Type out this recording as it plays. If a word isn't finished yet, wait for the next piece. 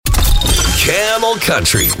Camel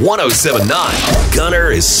Country 107.9. Gunner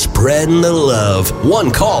is spreading the love, one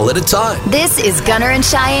call at a time. This is Gunner and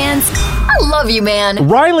Cheyenne's I Love You, Man.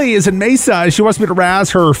 Riley is in Mesa. She wants me to razz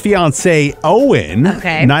her fiance, Owen.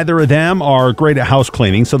 Okay. Neither of them are great at house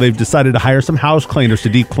cleaning, so they've decided to hire some house cleaners to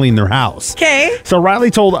deep clean their house. Okay. So Riley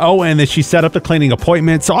told Owen that she set up the cleaning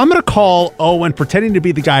appointment. So I'm going to call Owen, pretending to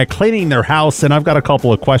be the guy cleaning their house, and I've got a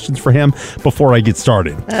couple of questions for him before I get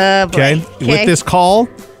started. Okay. With this call,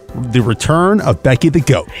 the return of Becky the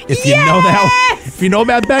goat. If you know that, if you know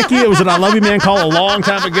about Becky, it was an I Love You Man call a long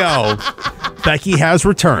time ago. Becky has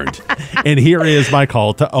returned. And here is my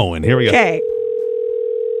call to Owen. Here we go. Okay.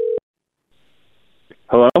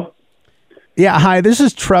 Hello? Yeah, hi. This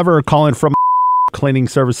is Trevor calling from Cleaning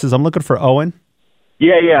Services. I'm looking for Owen.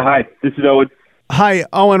 Yeah, hi. This is Owen. Hi,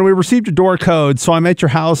 Owen. We received your door code, so I'm at your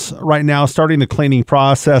house right now starting the cleaning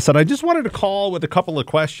process, and I just wanted to call with a couple of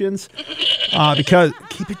questions because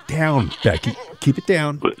keep it down, Becky. Keep it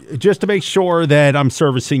down, just to make sure that I'm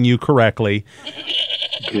servicing you correctly.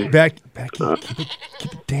 Okay. Becky,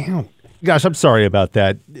 keep it down. Gosh, I'm sorry about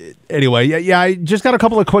that. Anyway, yeah, I just got a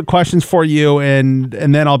couple of quick questions for you, and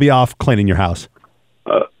then I'll be off cleaning your house.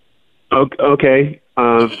 Okay.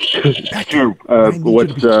 Sure.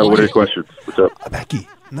 What are your questions? What's up? Becky,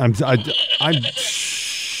 I'm so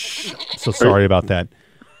sorry about that.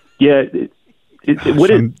 Yeah. Is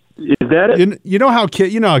that it? You know how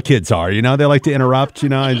kids are. You know, they like to interrupt. You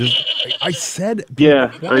know, I said.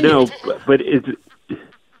 Yeah, I know. But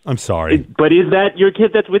I'm sorry. But is that your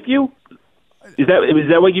kid that's with you? Is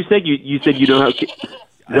that what you said? You said you know how. Is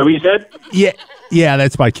that what you said? Yeah,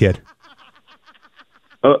 that's my kid.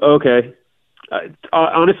 Okay.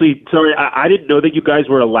 Honestly, sorry, I didn't know that you guys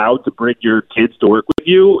were allowed to bring your kids to work with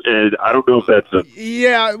you, and I don't know if that's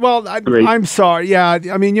Yeah, well, I'm sorry. Yeah,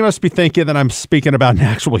 I mean, you must be thinking that I'm speaking about an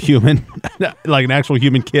actual human, like an actual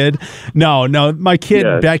human kid. No, my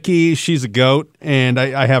kid, Becky, she's a goat, and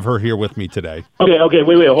I have her here with me today. Okay,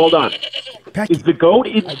 wait, hold on. Becky, is the goat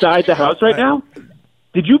inside the house right now?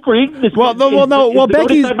 Did you bring this? Well,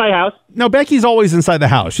 Becky's inside my house. No, Becky's always inside the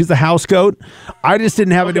house. She's the house goat. I just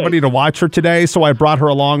didn't have anybody to watch her today, so I brought her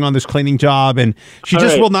along on this cleaning job, and she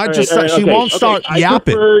won't start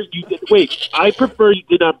yapping. I prefer you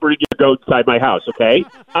did not bring your goat inside my house. Okay,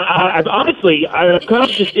 I'm kind of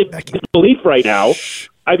just in disbelief right now.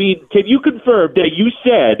 I mean, can you confirm that you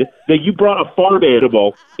said that you brought a farm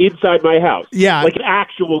animal inside my house? Yeah. Like an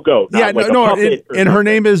actual goat. And her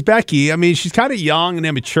name is Becky. I mean, she's kind of young and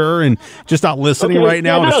immature and just not listening right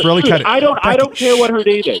now. And it's really kind of. I don't care what her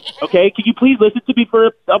name is. Okay, can you please listen to me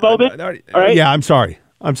for a moment? All right. Yeah, I'm sorry.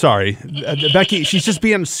 Becky, she's just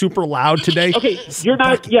being super loud today. Okay, you're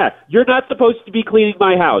not. Becky. Yeah, you're not supposed to be cleaning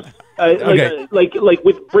my house. Like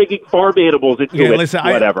with bringing farm animals into it. Listen,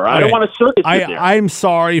 whatever. I don't want to circus in there. I'm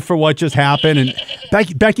sorry for what just happened. And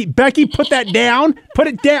Becky, put that down. Put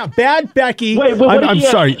it down. Bad Becky. I'm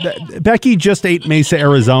sorry. Becky just ate Mesa,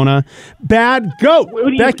 Arizona. Bad goat.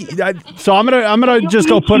 Becky. So I'm gonna just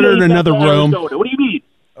go put her in another room. Arizona. What do you mean?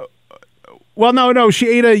 Well, no. She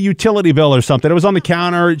ate a utility bill or something. It was on the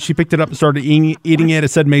counter. She picked it up and started eating it. It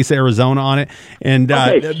said Mesa, Arizona on it. And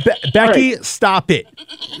Becky, stop it.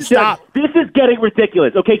 Stop. This is getting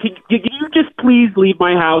ridiculous. Okay, can you just please leave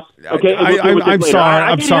my house? Okay, I'm sorry.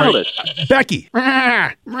 I'm sorry. Becky. All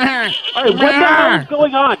right, what the hell is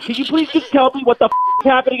going on? Can you please just tell me what the is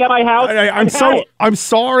happening at my house? I'm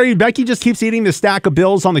sorry. Becky just keeps eating the stack of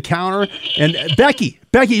bills on the counter. And Becky,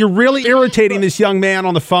 you're really irritating this young man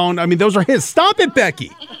on the phone. I mean, those are his. Stop it,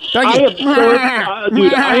 Becky. I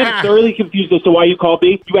am thoroughly confused as to why you called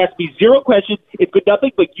me. You asked me 0 questions. It's been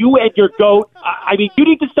nothing but you and your goat. I mean, you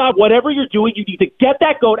need to stop whatever you're doing. You need to get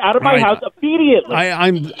that goat out of my house immediately.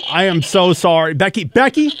 I am so sorry. Becky,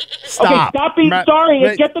 stop. Okay, stop being sorry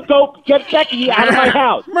and get Becky out of my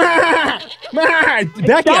house.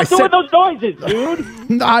 Becky, stop doing those noises, dude.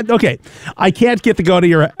 Okay, I can't get the goat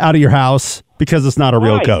out of your house because it's not a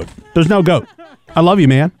real goat. There's no goat. I love you,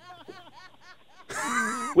 man.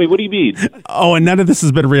 Wait, what do you mean? Oh, and none of this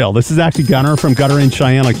has been real. This is actually Gunner from Gunner and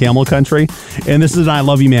Cheyenne on Camel Country, and this is an I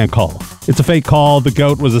Love You Man call. It's a fake call. The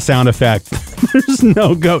goat was a sound effect. There's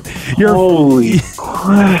no goat. Holy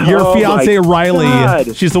crap. Your fiance, Riley,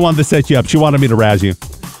 God. She's the one that set you up. She wanted me to razz you.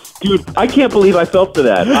 Dude, I can't believe I fell for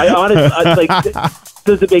that.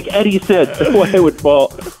 Doesn't make any sense why I would fall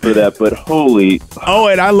for that, but holy. Oh,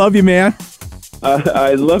 and I love you, man.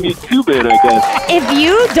 I love you too, man, I guess. If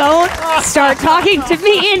you don't start talking to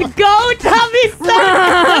me and go tell me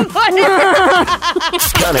something.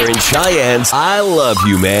 Gunner and Cheyenne's I Love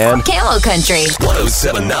You, Man. Camel Country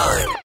 107.9.